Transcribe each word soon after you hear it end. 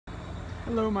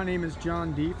Hello, my name is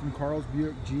John D. from Carl's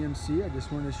Buick GMC. I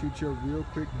just wanted to shoot you a real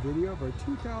quick video of our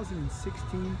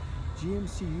 2016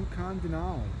 GMC Yukon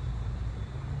Denali.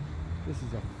 This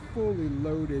is a fully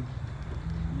loaded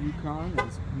Yukon,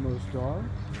 as most are.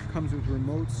 Comes with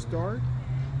remote start.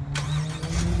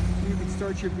 You can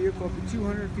start your vehicle up to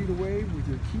 200 feet away with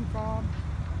your key fob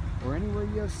or anywhere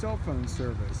you have cell phone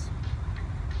service.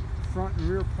 Front and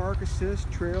rear park assist,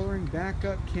 trailering,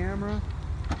 backup camera,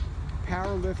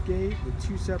 power lift gate with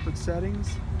 2 separate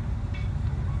settings.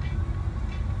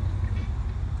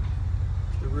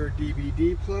 The rear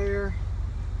DVD player.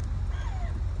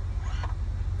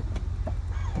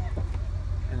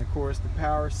 And of course the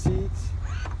power seats.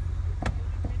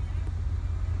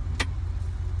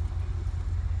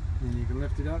 And you can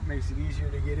lift it up, makes it easier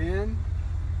to get in.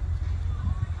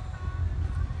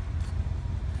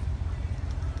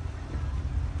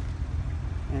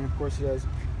 And of course it has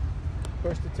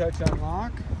push to touch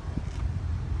unlock.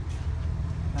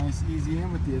 Nice easy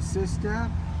in with the assist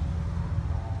step.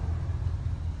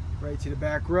 Right to the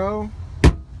back row.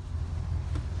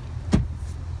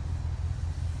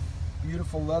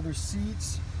 Beautiful leather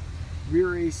seats,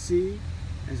 rear AC,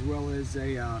 as well as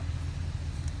a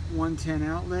 110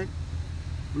 outlet.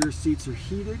 Rear seats are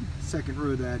heated, second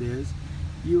row that is.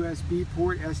 USB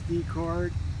port, SD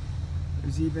card.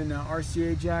 There's even an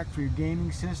RCA jack for your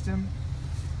gaming system.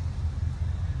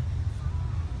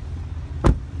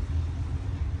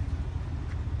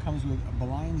 Comes with a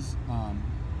blinds blinds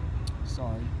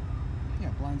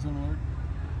on alert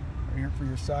right here for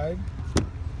your side.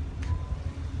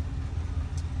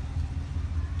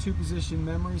 2-position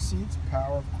memory seats,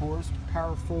 power of course,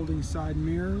 power folding side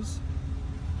mirrors,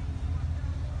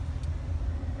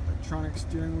 electronic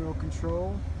steering wheel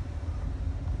control.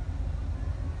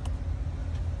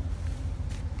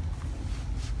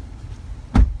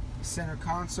 The center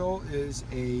console is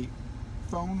a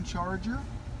phone charger.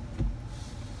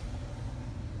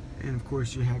 And of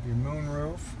course you have your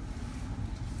moonroof.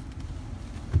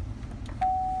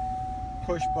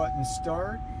 Push button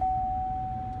start.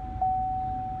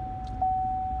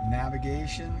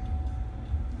 Navigation.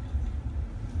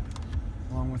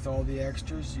 Along with all the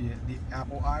extras, you get the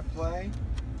Apple iPlay.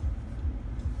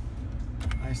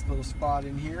 Nice little spot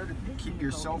in here to keep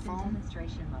your cell phone.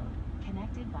 Demonstration mode,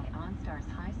 connected by OnStar's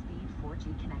high-speed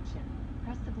 4G connection.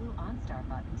 Press the blue OnStar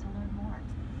button to learn more.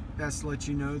 That's to let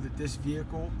you know that this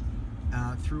vehicle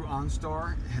through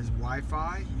OnStar has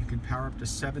Wi-Fi. You can power up to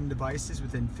 7 devices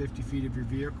within 50 feet of your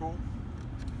vehicle.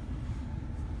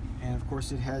 And of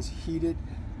course it has heated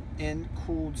and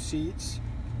cooled seats.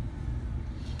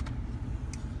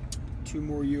 2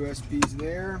 more USBs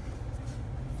there.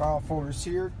 File folders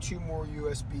here, 2 more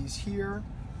USBs here.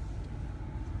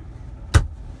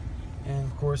 And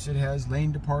of course it has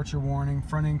lane departure warning,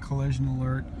 front end collision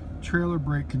alert, trailer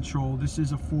brake control. This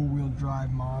is a 4-wheel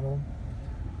drive model.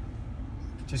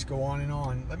 Just go on and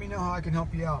on. Let me know how I can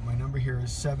help you out. My number here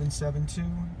is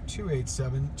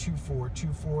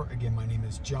 772-287-2424. Again, my name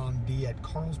is John D. at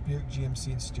Carl's Buick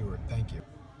GMC in Stewart. Thank you.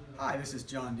 Hi, this is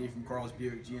John D. from Carl's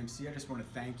Buick GMC. I just want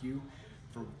to thank you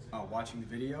for watching the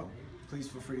video. Please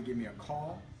feel free to give me a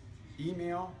call,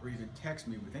 email, or even text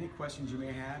me with any questions you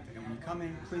may have. And when you come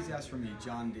in, please ask for me,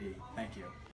 John D. Thank you.